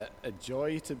a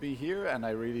joy to be here, and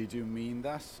I really do mean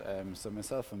that. So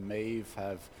myself and Maeve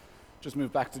have just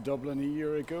moved back to Dublin a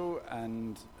year ago,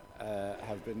 and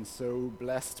have been so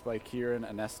blessed by Kieran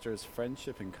and Esther's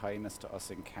friendship and kindness to us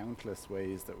in countless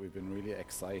ways that we've been really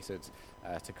excited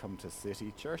to come to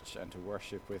City Church and to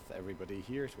worship with everybody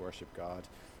here, to worship God,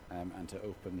 and to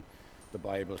open the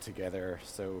Bible together.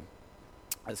 So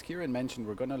as Kieran mentioned,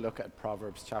 we're going to look at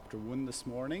Proverbs chapter 1 this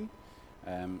morning.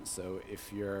 So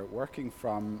if you're working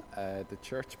from the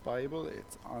church Bible,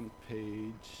 it's on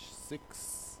page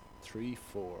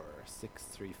 634.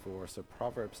 So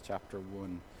Proverbs chapter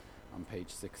 1 on page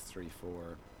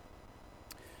 634.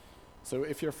 So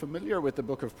if you're familiar with the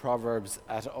book of Proverbs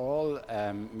at all,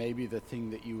 maybe the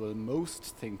thing that you will most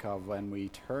think of when we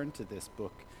turn to this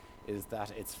book is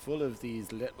that it's full of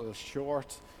these little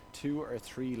short 2 or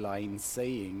 3 line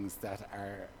sayings that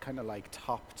are kind of like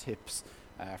top tips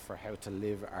for how to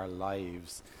live our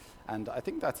lives. And I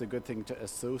think that's a good thing to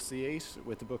associate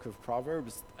with the book of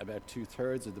Proverbs. About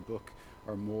 2/3 of the book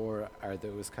or more are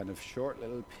those kind of short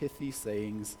little pithy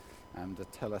sayings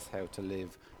that tell us how to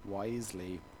live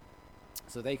wisely.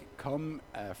 So they come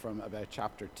from about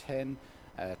chapter 10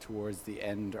 towards the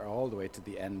end, or all the way to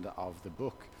the end of the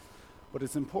book. But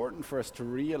it's important for us to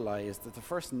realize that the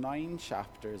first 9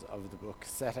 chapters of the book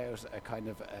set out a kind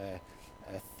of a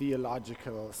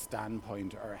theological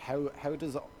standpoint, or how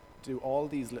do all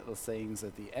these little sayings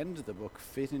at the end of the book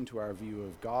fit into our view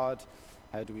of God?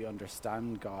 How do we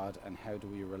understand God, and how do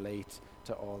we relate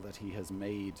to all that he has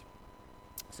made?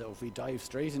 So if we dive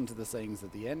straight into the sayings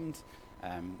at the end,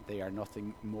 they are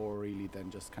nothing more really than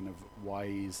just kind of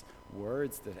wise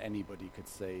words that anybody could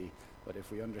say. But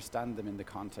if we understand them in the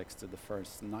context of the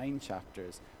first 9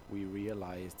 chapters, we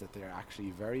realize that they're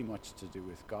actually very much to do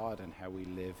with God and how we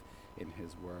live in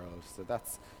his world. So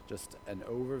that's just an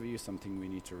overview, something we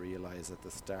need to realize at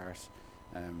the start.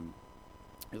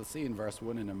 You'll see in verse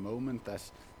 1 in a moment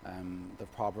that the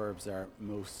Proverbs are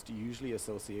most usually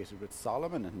associated with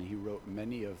Solomon, and he wrote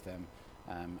many of them.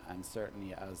 And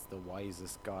certainly as the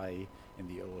wisest guy in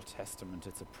the Old Testament,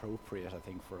 it's appropriate, I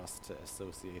think, for us to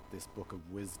associate this book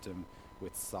of wisdom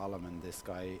with Solomon, this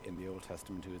guy in the Old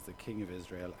Testament who is the king of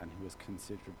Israel and who was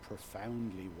considered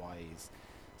profoundly wise,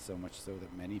 so much so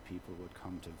that many people would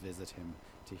come to visit him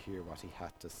to hear what he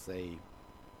had to say.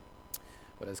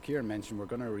 But as Kieran mentioned, we're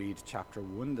going to read chapter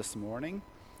 1 this morning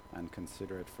and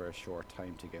consider it for a short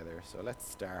time together. So let's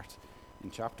start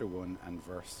in chapter 1 and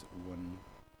verse 1.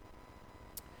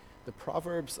 The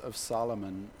Proverbs of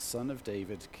Solomon, son of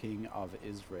David, king of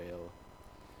Israel.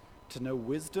 To know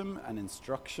wisdom and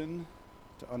instruction,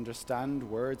 to understand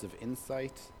words of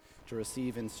insight, to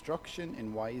receive instruction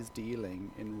in wise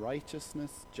dealing, in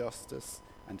righteousness, justice,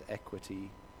 and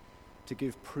equity, to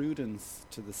give prudence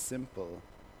to the simple,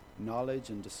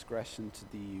 knowledge and discretion to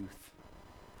the youth.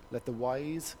 Let the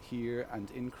wise hear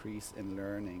and increase in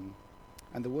learning,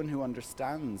 and the one who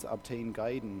understands obtain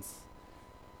guidance.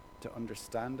 To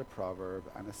understand a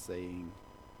proverb and a saying,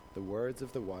 the words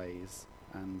of the wise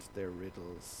and their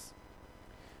riddles.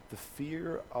 The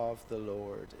fear of the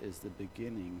Lord is the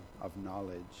beginning of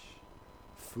knowledge.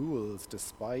 Fools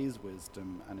despise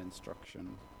wisdom and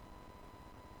instruction.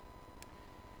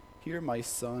 Hear, my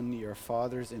son, your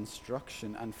father's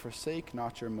instruction, and forsake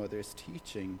not your mother's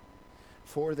teaching,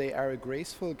 for they are a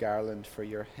graceful garland for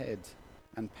your head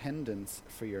and pendants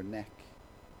for your neck.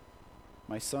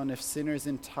 My son, if sinners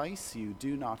entice you,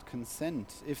 do not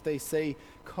consent. If they say,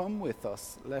 come with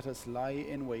us, let us lie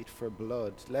in wait for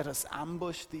blood. Let us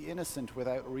ambush the innocent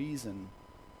without reason.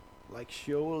 Like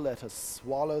Sheol, let us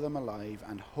swallow them alive,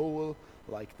 and whole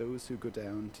like those who go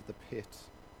down to the pit.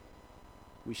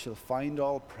 We shall find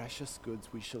all precious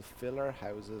goods. We shall fill our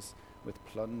houses with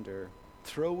plunder.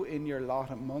 Throw in your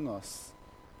lot among us.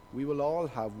 We will all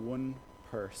have one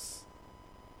purse.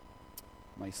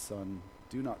 My son,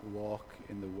 do not walk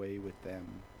in the way with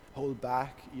them. Hold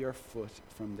back your foot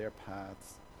from their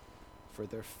paths, for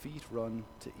their feet run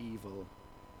to evil,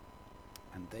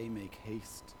 and they make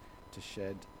haste to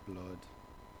shed blood.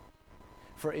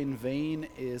 For in vain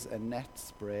is a net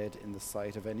spread in the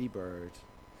sight of any bird.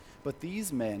 But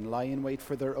these men lie in wait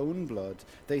for their own blood.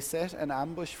 They set an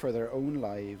ambush for their own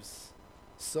lives.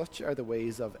 Such are the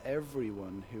ways of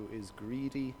everyone who is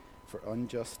greedy for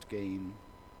unjust gain.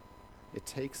 It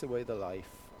takes away the life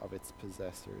of its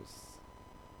possessors.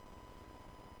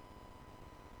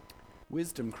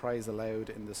 Wisdom cries aloud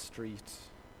in the street.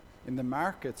 In the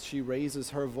markets she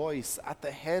raises her voice. At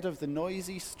the head of the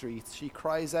noisy streets she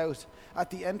cries out.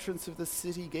 At the entrance of the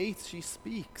city gates she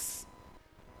speaks.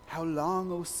 How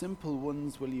long, O simple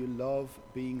ones, will you love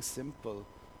being simple?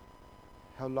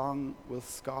 How long will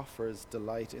scoffers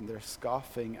delight in their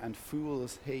scoffing and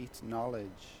fools hate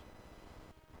knowledge?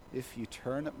 If you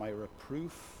turn at my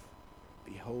reproof,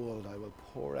 behold, I will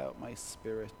pour out my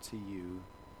spirit to you.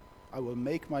 I will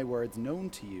make my words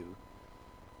known to you,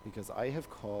 because I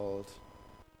have called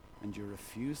and you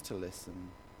refuse to listen,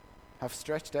 have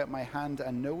stretched out my hand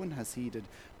and no one has heeded,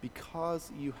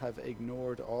 because you have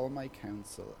ignored all my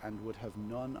counsel and would have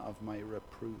none of my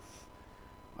reproof.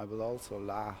 I will also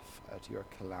laugh at your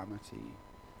calamity.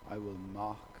 I will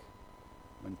mock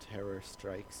when terror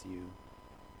strikes you.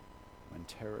 When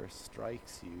terror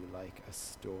strikes you like a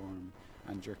storm,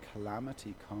 and your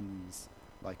calamity comes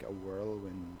like a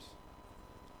whirlwind,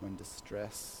 when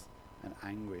distress and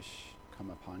anguish come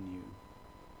upon you.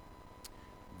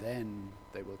 Then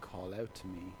they will call out to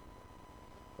me,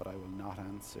 but I will not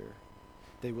answer.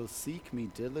 They will seek me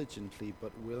diligently,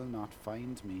 but will not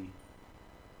find me,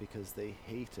 because they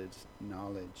hated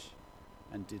knowledge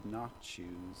and did not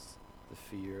choose the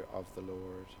fear of the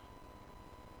Lord,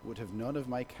 would have none of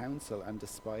my counsel and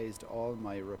despised all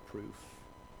my reproof.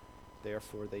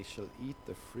 Therefore they shall eat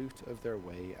the fruit of their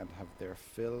way and have their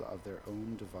fill of their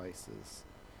own devices.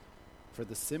 For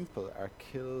the simple are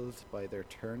killed by their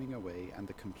turning away, and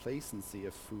the complacency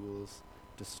of fools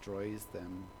destroys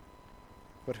them.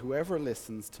 But whoever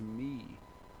listens to me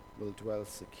will dwell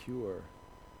secure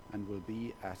and will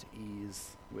be at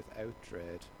ease without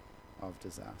dread of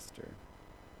disaster.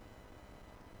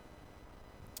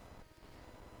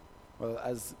 Well,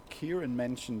 as Kieran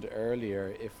mentioned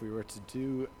earlier, if we were to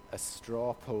do a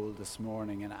straw poll this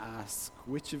morning and ask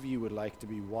which of you would like to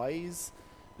be wise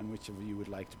and which of you would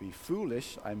like to be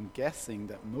foolish, I'm guessing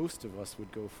that most of us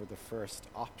would go for the first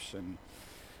option.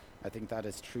 I think that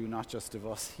is true not just of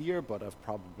us here, but of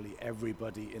probably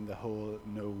everybody in the whole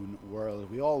known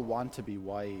world. We all want to be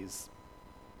wise.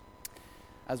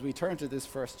 As we turn to this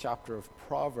first chapter of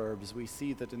Proverbs, we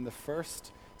see that in the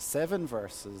first 7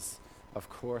 verses, of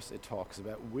course, it talks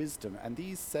about wisdom. And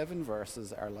these 7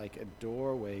 verses are like a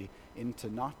doorway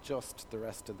into not just the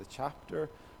rest of the chapter,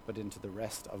 but into the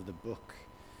rest of the book.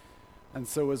 And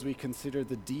so as we consider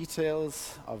the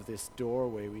details of this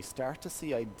doorway, we start to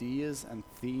see ideas and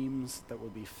themes that will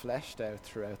be fleshed out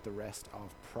throughout the rest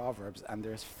of Proverbs. And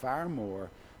there's far more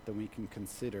than we can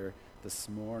consider this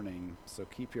morning. So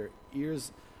keep your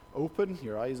ears open,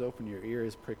 your eyes open, your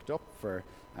ears pricked up for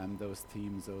those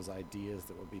themes, those ideas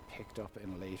that will be picked up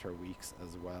in later weeks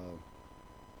as well.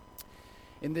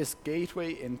 In this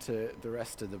gateway into the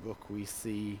rest of the book, we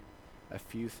see a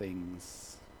few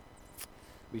things.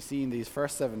 We see in these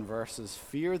first 7 verses,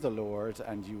 fear the Lord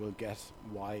and you will get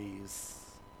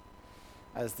wise.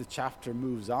 As the chapter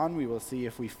moves on, we will see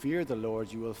if we fear the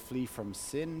Lord, you will flee from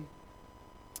sin.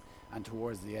 And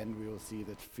towards the end, we will see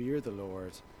that fear the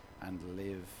Lord and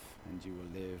live, and you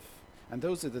will live. And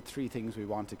those are the 3 things we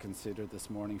want to consider this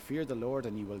morning. Fear the Lord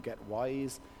and you will get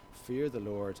wise. Fear the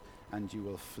Lord and you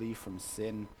will flee from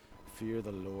sin. Fear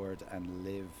the Lord and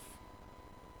live.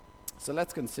 So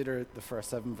let's consider the first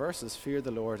 7 verses. Fear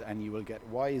the Lord and you will get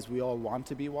wise. We all want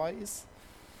to be wise.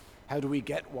 How do we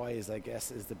get wise, I guess,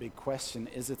 is the big question.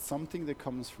 Is it something that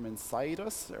comes from inside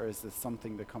us, or is it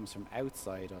something that comes from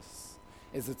outside us?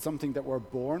 Is it something that we're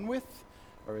born with,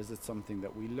 or is it something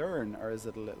that we learn, or is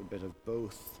it a little bit of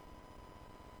both?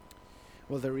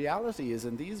 Well, the reality is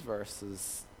in these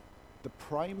verses, the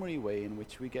primary way in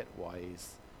which we get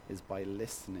wise is by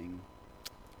listening.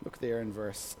 Look there in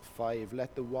verse 5.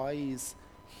 Let the wise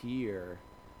hear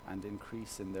and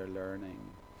increase in their learning.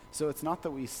 So it's not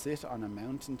that we sit on a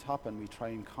mountaintop and we try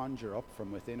and conjure up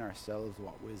from within ourselves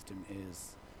what wisdom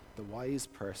is. The wise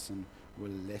person will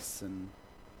listen.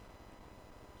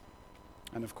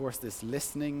 And of course, this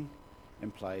listening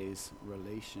implies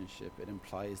relationship. It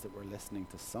implies that we're listening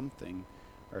to something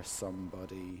or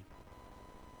somebody.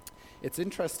 It's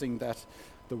interesting that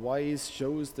the wise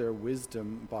shows their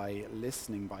wisdom by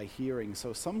listening, by hearing.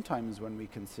 So sometimes when we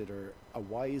consider a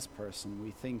wise person,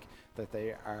 we think that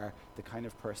they are the kind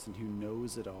of person who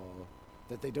knows it all,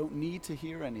 that they don't need to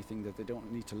hear anything, that they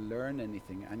don't need to learn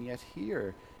anything. And yet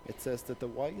here it says that the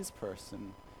wise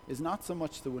person is not so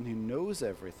much the one who knows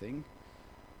everything,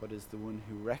 but is the one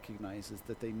who recognizes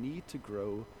that they need to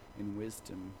grow in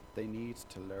wisdom. They need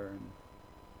to learn.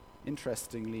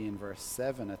 Interestingly, in verse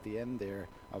 7, at the end there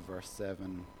of verse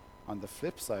 7, on the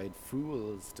flip side,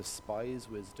 fools despise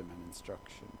wisdom and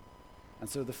instruction. And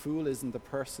so the fool isn't the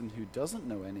person who doesn't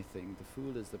know anything. The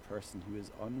fool is the person who is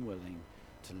unwilling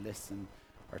to listen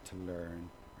or to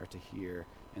learn or to hear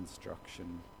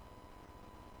instruction.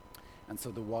 And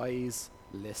so the wise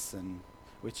listen,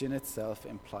 which in itself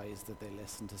implies that they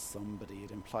listen to somebody. It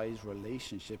implies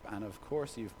relationship. And of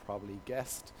course, you've probably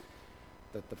guessed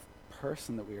that the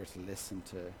person that we are to listen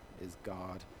to is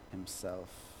God himself,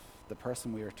 the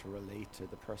person we are to relate to,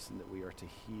 the person that we are to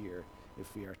hear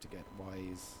if we are to get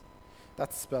wise.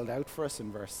 That's spelled out for us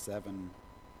in verse 7.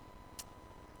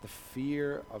 The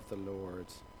fear of the Lord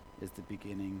is the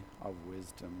beginning of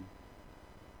wisdom.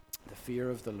 The fear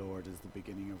of the Lord is the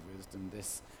beginning of wisdom.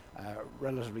 This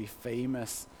relatively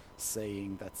famous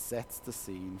saying that sets the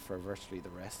scene for virtually the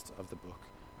rest of the book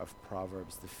of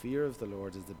Proverbs. The fear of the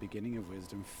Lord is the beginning of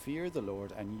wisdom. Fear the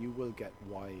Lord and you will get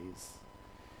wise.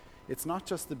 It's not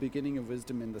just the beginning of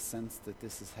wisdom in the sense that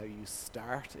this is how you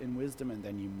start in wisdom and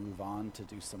then you move on to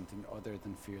do something other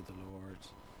than fear the Lord.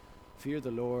 Fear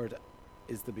the Lord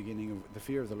is the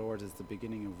fear of the Lord is the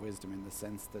beginning of wisdom in the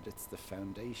sense that it's the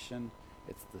foundation,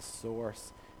 it's the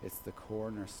source, it's the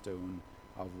cornerstone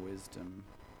of wisdom.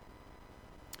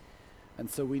 And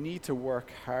so we need to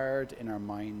work hard in our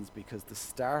minds, because the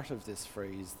start of this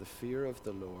phrase, the fear of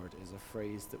the Lord, is a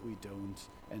phrase that we don't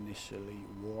initially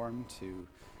warm to.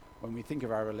 When we think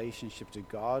of our relationship to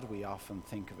God, we often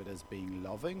think of it as being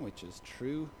loving, which is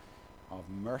true, of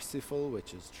merciful,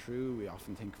 which is true. We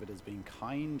often think of it as being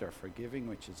kind or forgiving,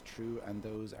 which is true, and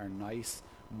those are nice,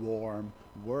 warm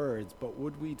words. But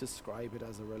would we describe it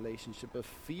as a relationship of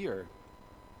fear?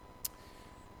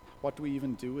 What do we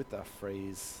even do with that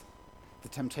phrase? The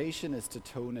temptation is to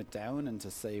tone it down and to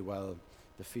say, well,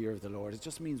 the fear of the Lord, it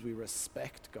just means we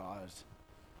respect God.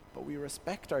 But we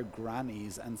respect our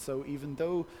grannies, and so even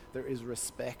though there is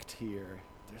respect here,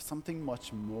 there's something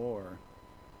much more.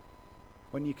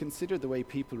 When you consider the way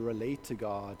people relate to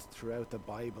God throughout the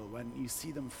Bible, when you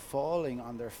see them falling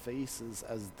on their faces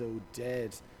as though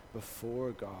dead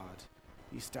before God,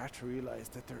 you start to realize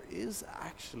that there is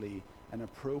actually an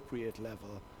appropriate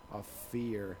level of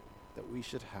fear that we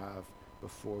should have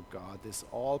before God, this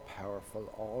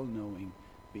all-powerful, all-knowing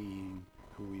being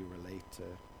who we relate to.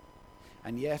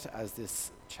 And yet, as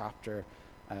this chapter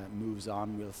moves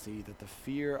on, we'll see that the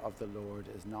fear of the Lord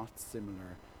is not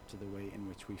similar to the way in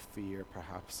which we fear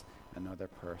perhaps another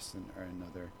person or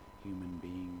another human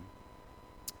being.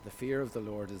 The fear of the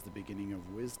Lord is the beginning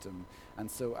of wisdom,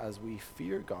 and so as we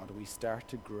fear God, we start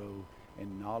to grow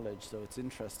in knowledge. So it's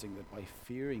interesting that by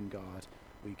fearing God,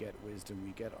 we get wisdom,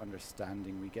 we get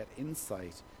understanding, we get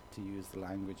insight, to use the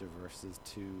language of verses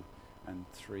 2 and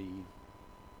 3.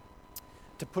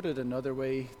 To put it another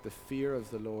way, the fear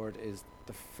of the Lord is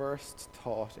the first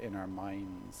thought in our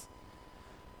minds.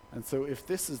 And so if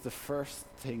this is the first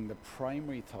thing, the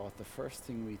primary thought, the first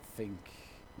thing we think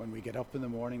when we get up in the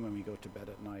morning, when we go to bed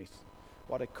at night,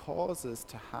 what it causes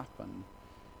to happen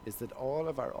is that all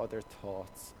of our other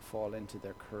thoughts fall into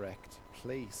their correct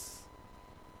place.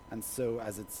 And so,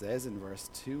 as it says in verse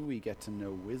 2, we get to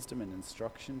know wisdom and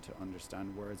instruction, to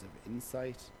understand words of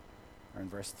insight. Or in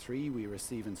verse 3, we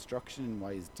receive instruction in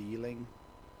wise dealing.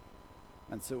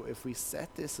 And so if we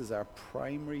set this as our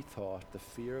primary thought, the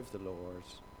fear of the Lord,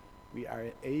 we are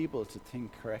able to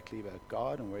think correctly about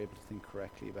God, and we're able to think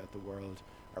correctly about the world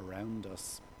around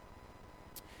us.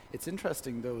 It's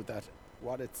interesting, though, that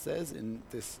what it says in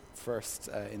this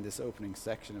in this opening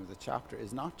section of the chapter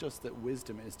is not just that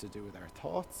wisdom is to do with our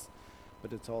thoughts,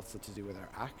 but it's also to do with our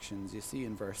actions. You see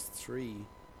in verse 3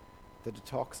 that it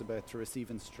talks about to receive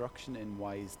instruction in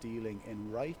wise dealing,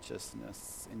 in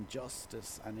righteousness, in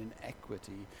justice, and in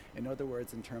equity. In other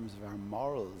words, in terms of our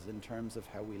morals, in terms of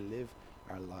how we live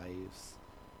our lives.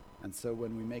 And so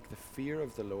when we make the fear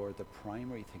of the Lord the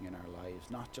primary thing in our lives,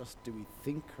 not just do we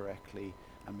think correctly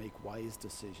and make wise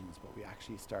decisions, but we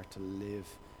actually start to live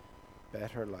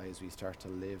better lives, we start to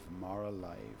live moral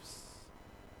lives.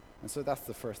 And so that's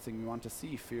the first thing we want to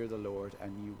see: fear the Lord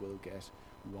and you will get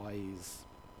wise.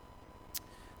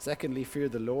 Secondly, fear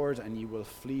the Lord and you will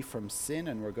flee from sin,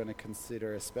 and we're going to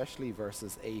consider especially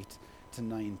verses 8 to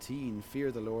 19.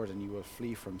 Fear the Lord and you will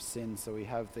flee from sin. So we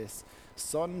have this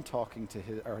son talking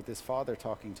to this father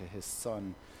talking to his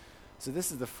son. So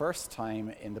this is the first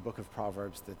time in the book of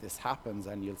Proverbs that this happens,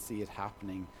 and you'll see it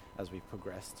happening as we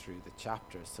progress through the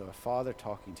chapters. So a father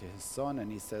talking to his son,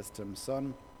 and he says to him,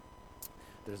 "Son,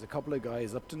 there's a couple of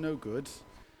guys up to no good.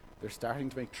 They're starting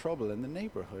to make trouble in the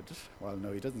neighborhood." Well,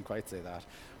 no, he doesn't quite say that,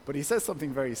 but he says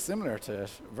something very similar to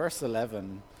it. Verse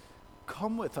 11,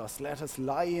 "Come with us, let us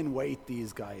lie in wait,"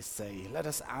 these guys say. "Let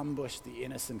us ambush the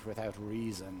innocent without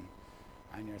reason."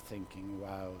 And you're thinking,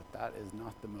 wow, that is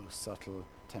not the most subtle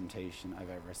temptation I've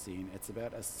ever seen. It's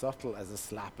about as subtle as a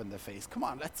slap in the face. Come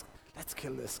on, let's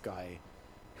kill this guy.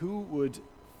 Who would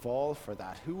fall for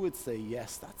that? Who would say,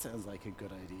 yes, that sounds like a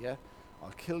good idea.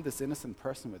 I'll kill this innocent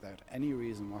person without any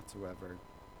reason whatsoever.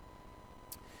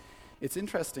 It's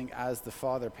interesting as the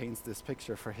father paints this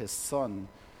picture for his son.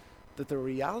 that the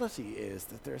reality is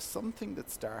that there's something that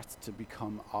starts to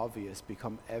become obvious,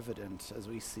 become evident, as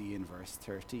we see in verse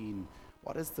 13.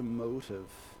 What is the motive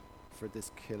for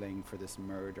this killing, for this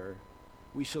murder?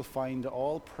 We shall find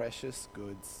all precious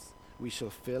goods. We shall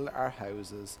fill our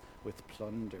houses with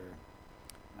plunder.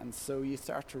 And so you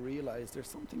start to realize there's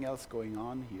something else going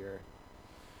on here.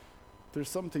 There's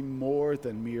something more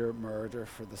than mere murder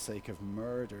for the sake of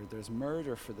murder. There's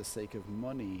murder for the sake of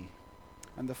money.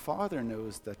 And the father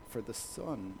knows that for the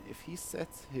son, if he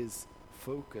sets his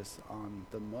focus on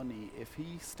the money, if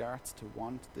he starts to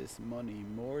want this money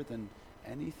more than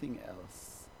anything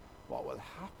else, what will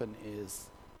happen is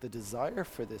the desire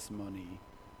for this money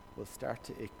will start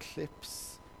to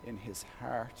eclipse in his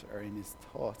heart or in his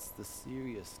thoughts the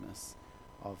seriousness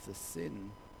of the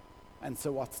sin. And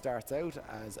so what starts out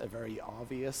as a very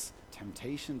obvious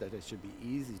temptation that it should be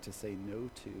easy to say no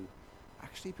to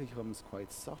actually becomes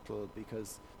quite subtle,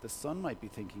 because the son might be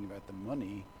thinking about the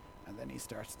money, and then he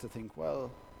starts to think, well,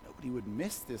 nobody would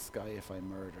miss this guy if I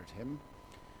murdered him.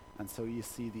 And so you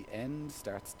see the end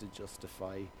starts to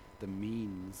justify the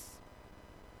means.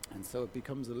 And so it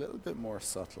becomes a little bit more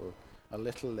subtle, a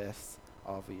little less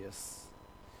obvious.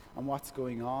 And what's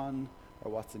going on,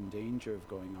 or what's in danger of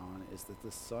going on, is that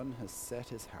the son has set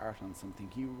his heart on something.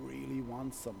 He really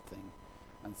wants something,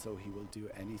 and so he will do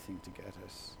anything to get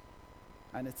it.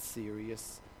 And it's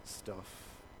serious stuff.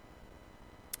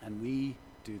 And we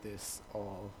do this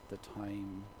all the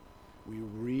time. We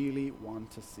really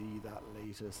want to see that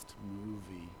latest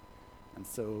movie. And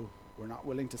so we're not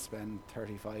willing to spend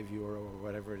 €35 or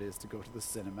whatever it is to go to the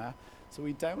cinema. So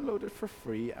we download it for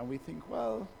free and we think,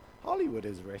 well, Hollywood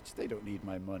is rich. They don't need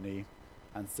my money.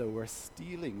 And so we're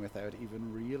stealing without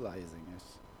even realizing it.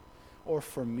 Or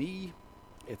for me,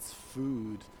 it's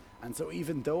food. And so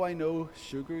even though I know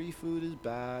sugary food is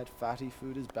bad, fatty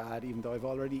food is bad, even though I've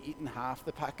already eaten half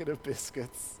the packet of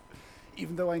biscuits,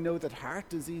 even though I know that heart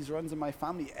disease runs in my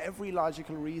family, every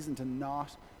logical reason to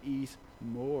not eat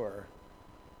more.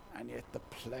 And yet the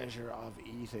pleasure of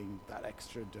eating that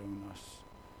extra donut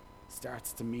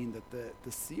starts to mean that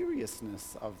the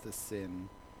seriousness of the sin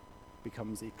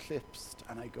becomes eclipsed,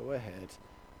 and I go ahead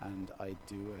and I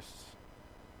do it.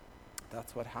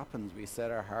 That's what happens. We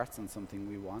set our hearts on something,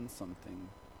 we want something.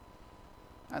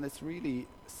 And it's really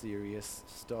serious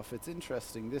stuff. It's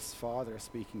interesting, this father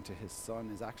speaking to his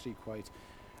son is actually quite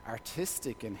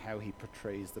artistic in how he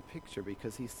portrays the picture,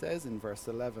 because he says in verse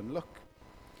 11, look,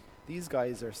 these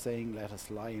guys are saying, let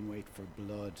us lie in wait for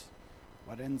blood.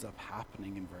 What ends up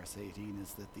happening in verse 18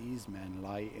 is that these men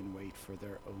lie in wait for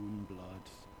their own blood.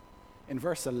 In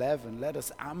verse 11, let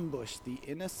us ambush the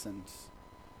innocent.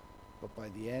 But by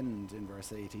the end, in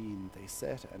verse 18, they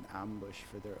set an ambush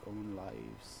for their own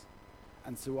lives.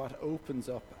 And so what opens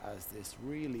up as this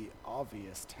really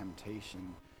obvious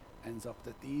temptation ends up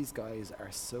that these guys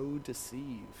are so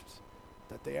deceived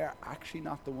that they are actually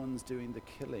not the ones doing the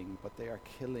killing, but they are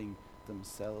killing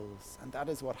themselves. And that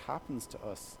is what happens to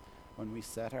us when we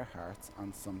set our hearts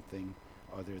on something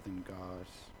other than God.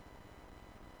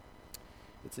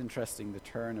 It's interesting, the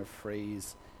turn of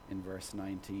phrase in verse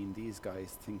 19, these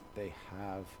guys think they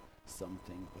have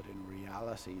something, but in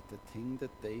reality, the thing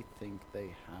that they think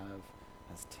they have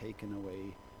has taken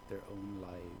away their own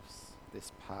lives.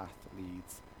 This path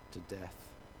leads to death.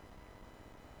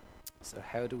 So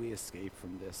how do we escape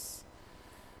from this?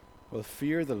 Well,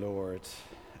 fear the Lord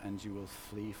and you will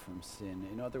flee from sin.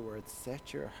 In other words,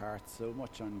 set your heart so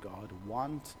much on God,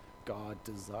 want God,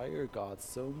 desire God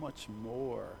so much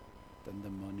more than the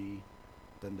money,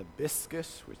 than the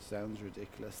biscuit, which sounds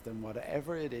ridiculous, than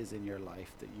whatever it is in your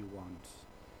life that you want.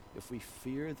 If we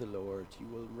fear the Lord, you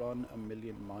will run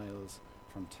 1,000,000 miles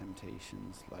from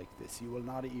temptations like this. You will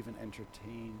not even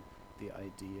entertain the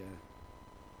idea.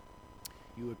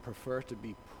 You would prefer to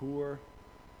be poor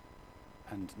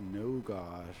and know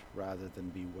God rather than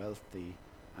be wealthy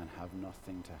and have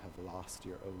nothing, to have lost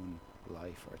your own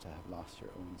life or to have lost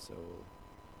your own soul.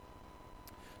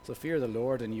 So fear the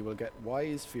Lord and you will get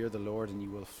wise, fear the Lord and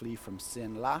you will flee from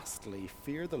sin. Lastly,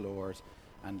 fear the Lord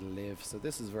and live. So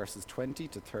this is verses 20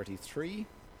 to 33,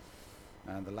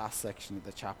 and the last section of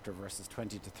the chapter, verses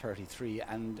 20 to 33.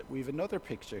 And we have another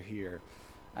picture here,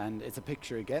 and it's a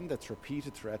picture again that's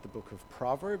repeated throughout the book of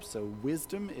Proverbs. So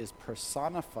wisdom is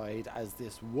personified as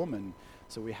this woman.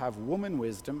 So we have woman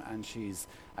wisdom, and she's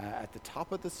at the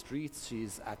top of the streets,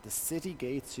 she's at the city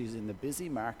gates, she's in the busy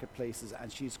marketplaces,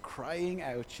 and she's crying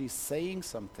out, she's saying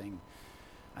something.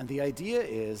 And the idea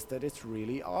is that it's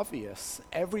really obvious.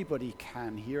 Everybody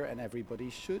can hear and everybody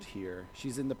should hear.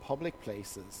 She's in the public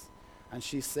places, and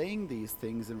she's saying these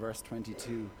things in verse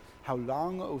 22. How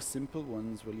long, O simple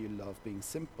ones, will you love being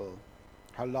simple?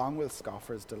 How long will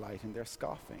scoffers delight in their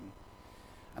scoffing?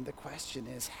 And the question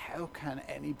is, how can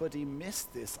anybody miss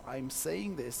this? I'm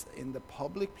saying this in the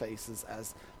public places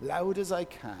as loud as I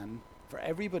can for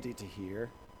everybody to hear,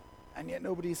 and yet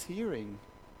nobody's hearing.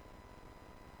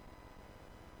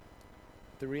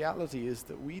 The reality is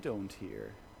that we don't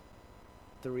hear.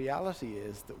 The reality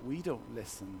is that we don't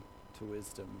listen to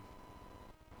wisdom.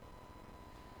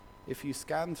 If you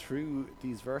scan through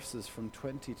these verses from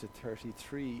 20 to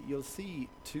 33, you'll see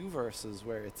two verses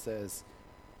where it says,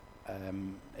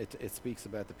 it speaks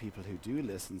about the people who do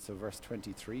listen. So verse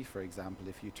 23, for example,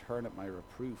 if you turn at my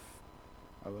reproof,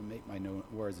 I will make my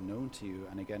words known to you.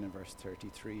 And again in verse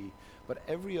 33. But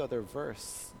every other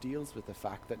verse deals with the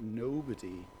fact that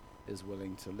nobody is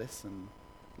willing to listen.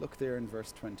 Look there in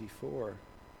verse 24.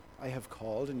 I have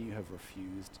called and you have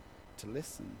refused to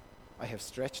listen. I have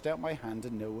stretched out my hand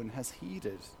and no one has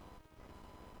heeded.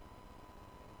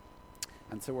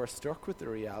 And so we're struck with the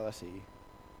reality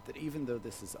that even though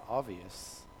this is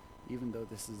obvious, even though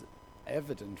this is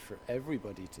evident for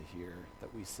everybody to hear,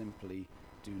 that we simply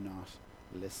do not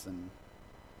listen.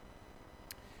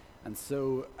 And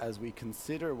so as we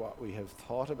consider what we have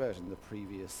thought about in the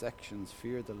previous sections,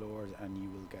 fear the Lord and you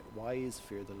will get wise,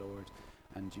 fear the Lord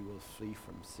and you will flee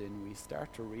from sin, we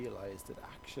start to realize that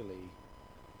actually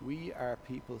we are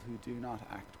people who do not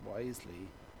act wisely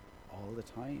all the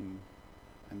time,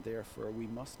 and therefore we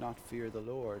must not fear the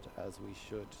Lord as we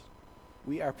should.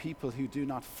 We are people who do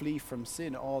not flee from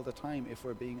sin all the time, if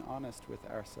we're being honest with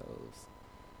ourselves,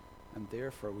 and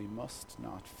therefore we must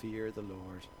not fear the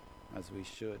Lord as we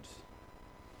should.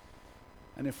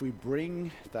 And if we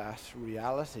bring that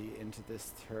reality into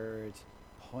this third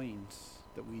point,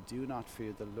 that we do not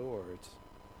fear the Lord,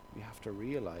 we have to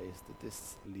realize that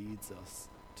this leads us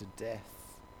to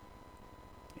death.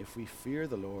 If we fear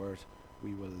the Lord,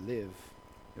 we will live.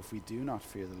 If we do not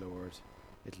fear the Lord,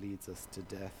 it leads us to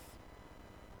death.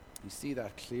 You see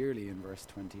that clearly in verse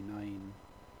 29.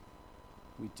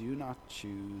 We do not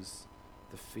choose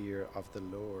the fear of the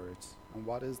Lord. And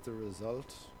what is the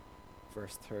result?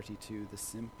 Verse 32, the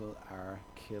simple are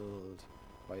killed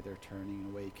by their turning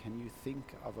away. Can you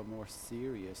think of a more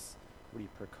serious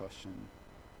repercussion?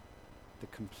 The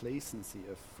complacency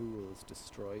of fools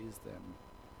destroys them.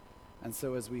 And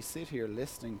so as we sit here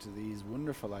listening to these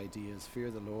wonderful ideas,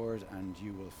 fear the Lord and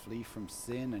you will flee from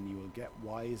sin and you will get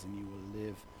wise and you will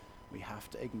live, we have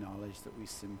to acknowledge that we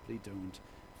simply don't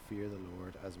fear the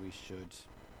Lord as we should.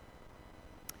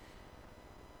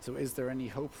 So is there any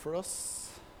hope for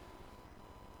us?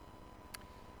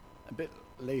 A bit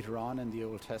later on in the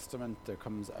Old Testament, there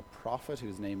comes a prophet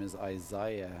whose name is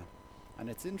Isaiah. And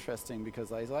it's interesting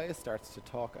because Isaiah starts to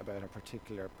talk about a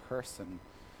particular person.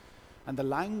 And the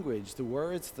language, the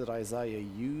words that Isaiah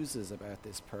uses about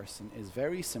this person is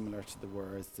very similar to the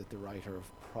words that the writer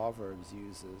of Proverbs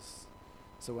uses.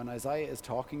 So when Isaiah is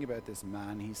talking about this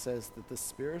man, he says that the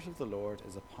Spirit of the Lord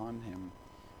is upon him.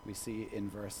 We see in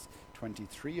verse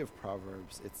 23 of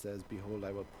Proverbs, it says, behold,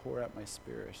 I will pour out my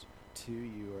Spirit to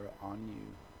you or on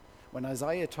you. When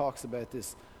Isaiah talks about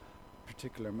this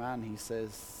particular man, he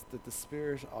says that the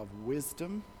spirit of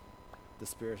wisdom, the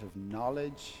spirit of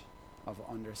knowledge, of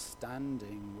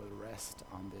understanding will rest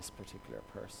on this particular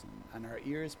person. And our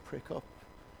ears prick up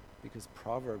because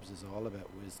Proverbs is all about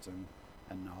wisdom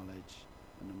and knowledge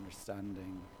and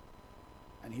understanding.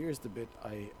 And here's the bit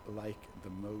I like the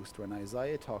most. When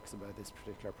Isaiah talks about this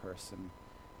particular person,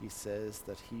 he says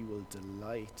that he will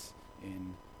delight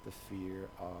in the fear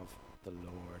of the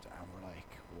Lord. And we're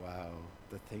like, wow,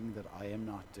 the thing that I am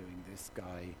not doing, this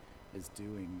guy is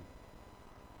doing.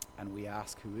 And we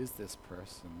ask, who is this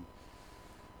person?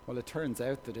 Well, it turns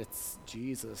out that it's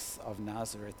Jesus of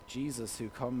Nazareth, Jesus who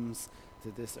comes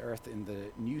to this earth in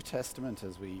the New Testament,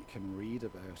 as we can read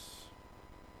about.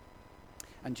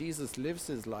 And Jesus lives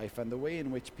his life, and the way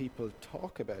in which people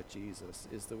talk about Jesus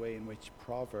is the way in which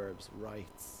Proverbs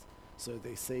writes. So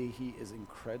they say he is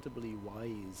incredibly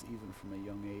wise, even from a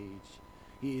young age.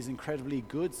 He is incredibly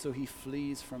good, so he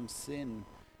flees from sin.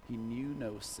 He knew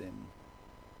no sin.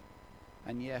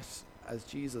 And yet, as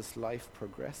Jesus' life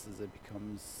progresses, it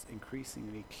becomes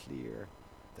increasingly clear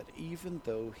that even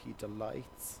though he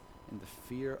delights in the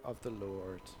fear of the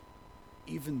Lord,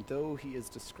 even though he is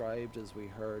described, as we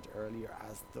heard earlier,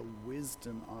 as the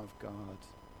wisdom of God,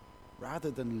 rather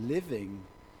than living,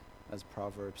 as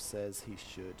Proverbs says he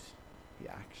should, he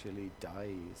actually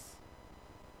dies.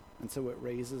 And so it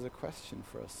raises a question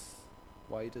for us.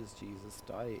 Why does Jesus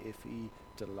die? If he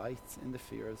delights in the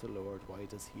fear of the Lord, why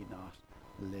does he not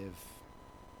live?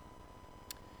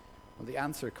 Well, the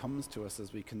answer comes to us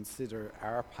as we consider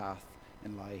our path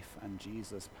in life and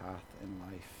Jesus' path in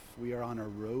life. We are on a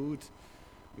road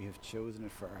We have chosen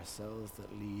it for ourselves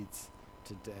that leads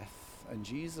to death. And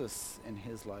Jesus in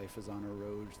his life is on a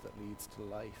road that leads to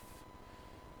life.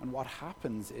 And what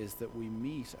happens is that we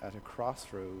meet at a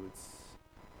crossroads,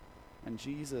 and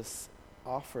Jesus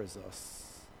offers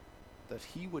us that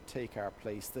he would take our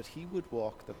place, that he would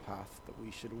walk the path that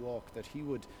we should walk, that he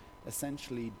would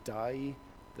essentially die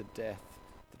the death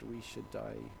that we should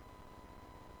die,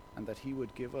 and that he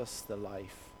would give us the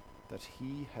life that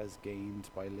he has gained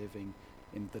by living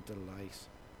in the delight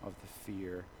of the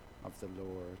fear of the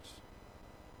Lord.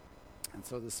 And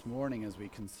so this morning, as we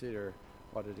consider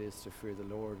what it is to fear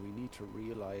the Lord, we need to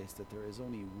realize that there is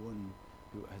only one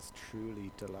who has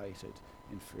truly delighted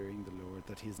in fearing the Lord,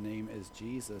 that his name is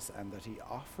Jesus, and that he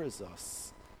offers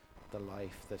us the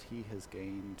life that he has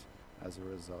gained as a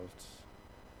result,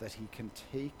 that he can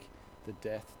take the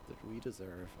death that we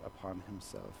deserve upon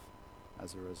himself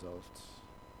as a result,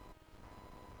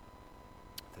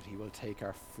 that he will take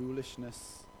our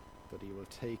foolishness, that he will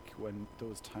take when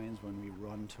those times when we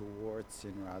run towards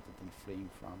sin rather than fleeing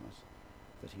from it,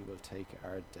 that he will take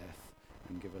our death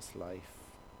and give us life.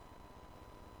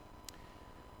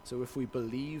 So if we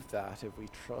believe that, if we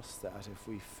trust that, if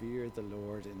we fear the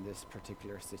Lord in this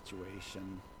particular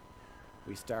situation,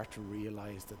 we start to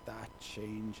realize that that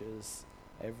changes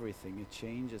everything. It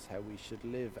changes how we should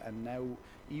live. And now,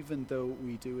 even though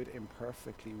we do it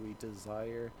imperfectly, we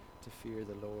desire to fear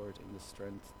the Lord in the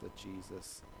strength that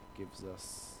Jesus gives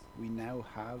us. We now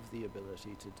have the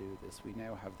ability to do this. We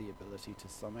now have the ability to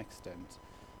some extent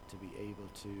to be able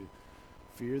to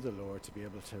fear the Lord, to be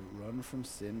able to run from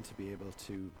sin, to be able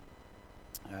to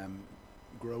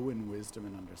grow in wisdom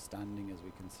and understanding as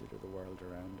we consider the world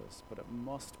around us. But it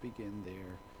must begin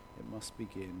there. It must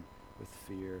begin with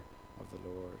fear of the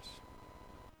Lord.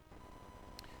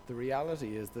 The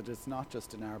reality is that it's not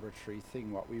just an arbitrary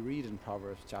thing. What we read in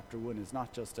Proverbs chapter 1 is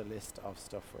not just a list of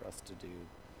stuff for us to do,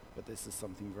 but this is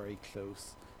something very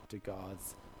close to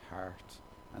God's heart.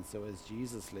 And so as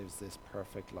Jesus lives this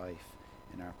perfect life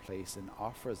in our place and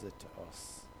offers it to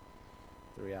us,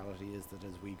 the reality is that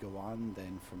as we go on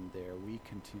then from there, we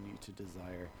continue to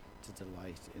desire to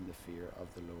delight in the fear of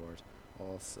the Lord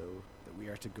also, that we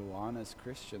are to go on as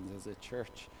Christians, as a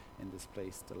church in this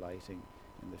place, delighting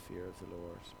in the fear of the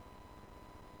Lord.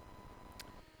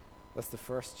 That's the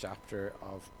first chapter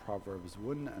of Proverbs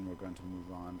 1, and we're going to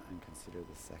move on and consider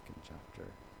the second chapter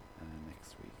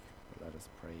next week. But let us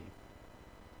pray.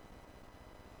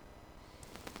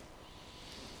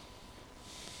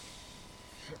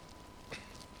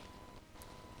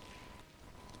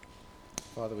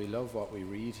 Father, we love what we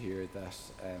read here, that,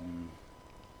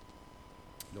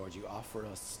 Lord, you offer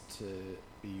us to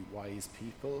be wise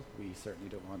people. We certainly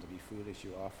don't want to be foolish.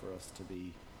 You offer us to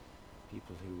be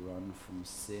people who run from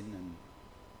sin and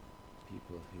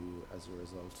people who, as a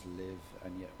result, live,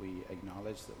 and yet we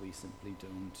acknowledge that we simply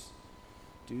don't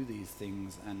do these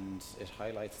things, and it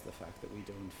highlights the fact that we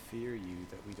don't fear you,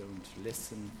 that we don't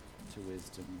listen to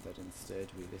wisdom, that instead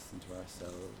we listen to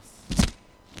ourselves.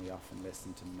 We often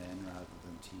listen to men rather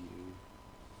than to you.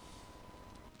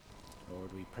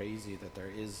 Lord, we praise you that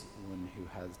there is one who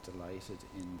has delighted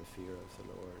in the fear of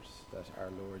the Lord, that our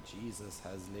Lord Jesus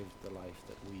has lived the life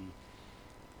that we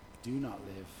do not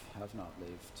live, have not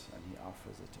lived, and he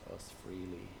offers it to us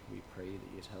freely. We pray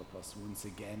that you'd help us once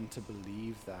again to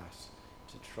believe that,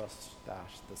 to trust that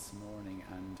this morning,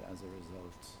 and as a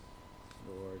result,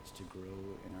 Lord, to grow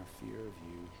in our fear of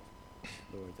you.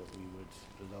 Lord, that we would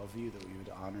love you, that we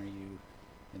would honor you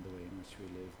in the way in which we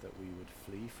live, that we would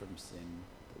flee from sin,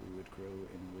 that we would grow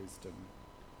in wisdom.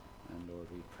 And Lord,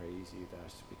 we praise you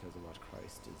that because of what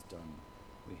Christ has done,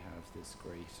 we have this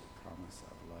great promise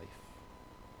of life.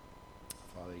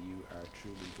 Father, you are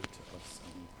truly good to us,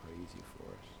 and we praise you for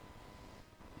it.